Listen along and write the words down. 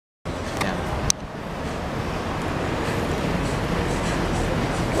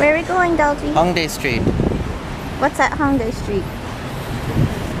Where are we going, Daljit? Hongdae Street. What's at Hongdae Street?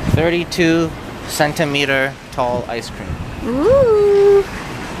 32 centimeter tall ice cream. Ooh!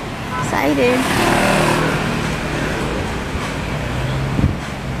 Excited.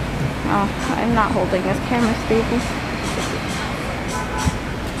 Oh, I'm not holding this camera stable.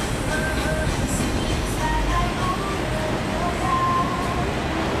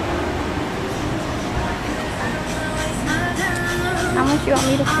 How much do you want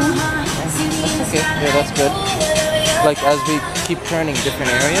me to film? That's okay. Yeah, that's good. Like as we keep turning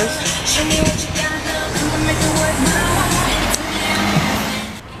different areas.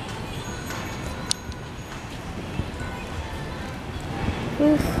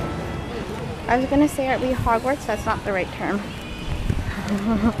 Oof. I was gonna say, aren't we Hogwarts? That's not the right term.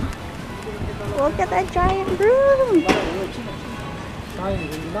 Look at that giant room!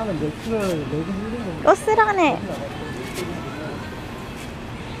 Go sit on it!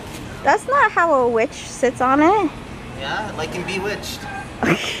 That's not how a witch sits on it. Yeah, like in Bewitched.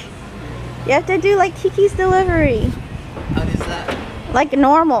 You have to do like Kiki's Delivery. How is that? Like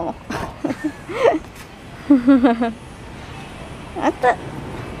normal. What the?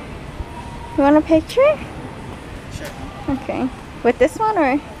 You want a picture? Sure. Okay. With this one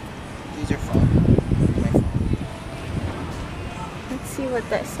or? Use your phone. My phone. Let's see what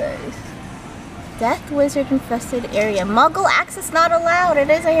that says. Death Wizard infested area. Muggle access not allowed. It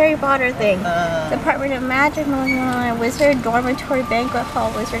is a Harry Potter thing. Department of Magic, Wizard, Dormitory, Banquet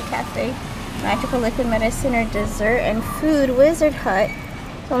Hall, Wizard Cafe, Magical Liquid Medicine or Dessert and Food, Wizard Hut.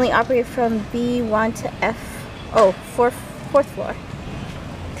 It's only operate from B1 to F. Oh, fourth floor.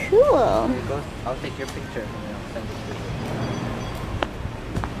 Cool. I'll take your picture and I'll send it to you.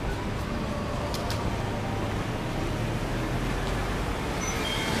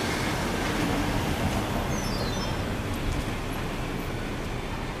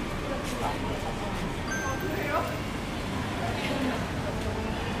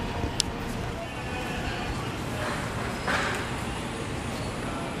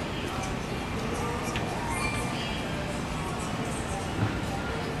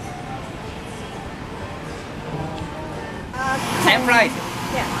 Same price.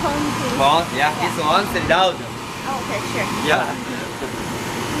 Yeah, cone please. Well, yeah, this one $3,000. Oh, okay, sure. Yeah.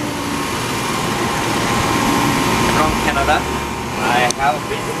 From Canada, I have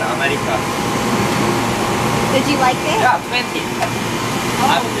visited America. Did you like it? Yeah, 20.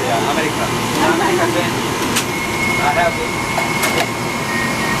 Yeah, America. America 20. I have.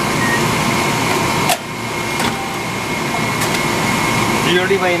 Do you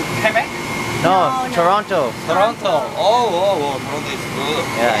live in Quebec? No, Toronto. Toronto. Oh, Toronto is good.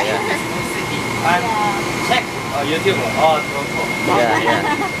 Yeah, yeah. It's good city. I'm check YouTube. Oh, Toronto. Yeah.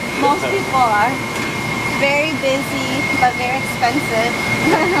 Most people are. Very busy, but very expensive.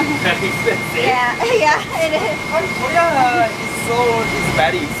 Very expensive. Yeah, it is. Korea is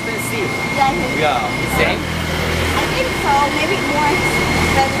very expensive. Yeah, Yeah, same. I think so. Maybe more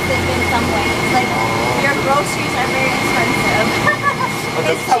expensive in some ways. Like your groceries are very expensive.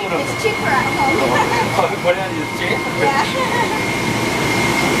 It's cheaper at home. Korea is cheap. Yeah.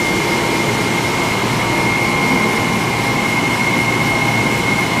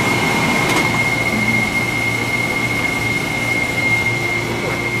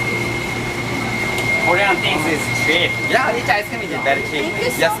 Korean things is cheap. Yeah, each ice cream is very cheap. Thank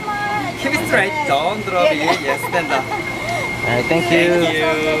you so much. Keep it straight. Don't drop it. Yes, stand up. Alright, thank you. Thank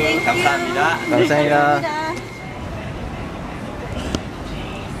you. 감사합니다. 감사합니다.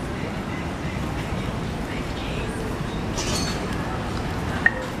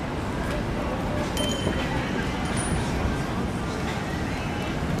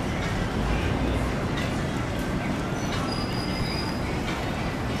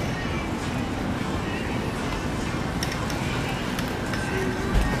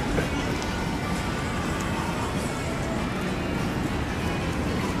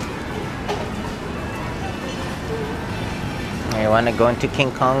 You want to go into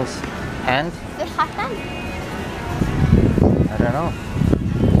King Kong's hand? Is it hot then? I don't know.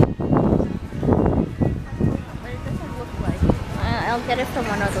 What does it look like? I'll get it from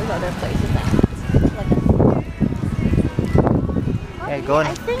one of those other places. Hey, go in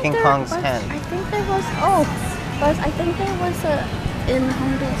King Kong's hand. I think there was, I think there was in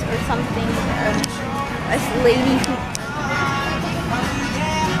Honduras or something, a lady who...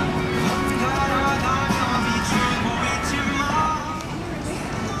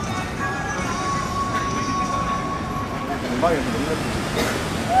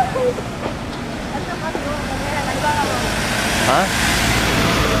 Huh?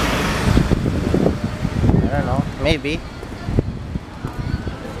 I don't know. Maybe.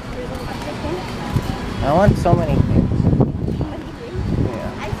 I want so many things.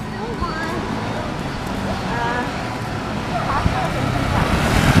 Yeah. I still want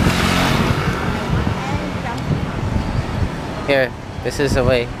Here, this is the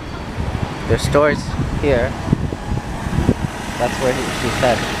way. There's stores here. That's where she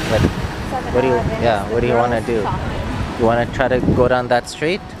said. But what do you? Yeah. What do you want to do? You want to try to go down that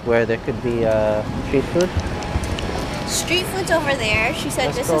street where there could be street food? Street food's over there. She said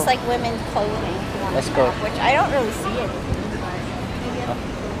Let's this go. is like women's clothing. If you want Let's to go. shop, which I don't really see it.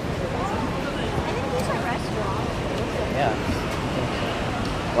 I think these are restaurants. Yeah.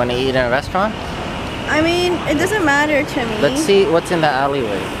 Want to eat in a restaurant? I mean, it doesn't matter to me. Let's see what's in the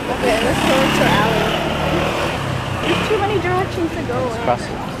alleyway. Okay, let's go to alley. There's too many directions to go Let's in. cross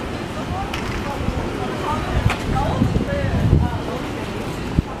it.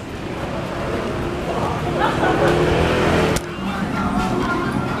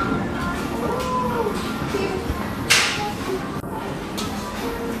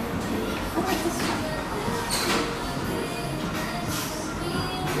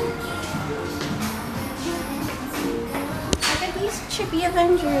 Look at these chippy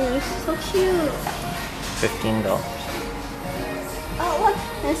Avengers. So cute. $15. Oh, look.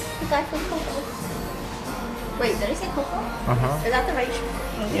 This is the guy from Coco. Wait, did I say Coco? Uh-huh. Is that the right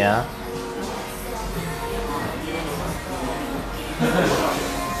name? Yeah.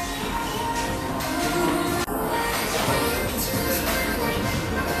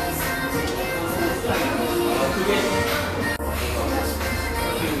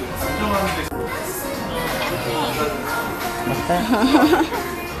 What's that?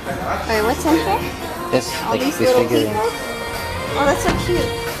 Wait, what's in here? This, All like these these little figurines. people? Oh, that's so cute.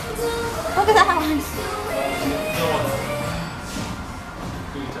 Look at that one.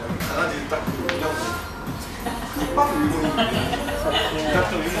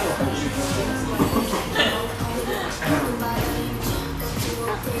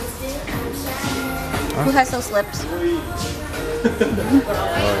 Who has those lips?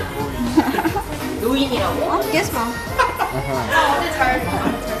 Oh, Gizmo.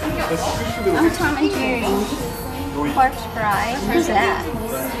 I'm Tom and Jerry. Corpse Bride. Who's that?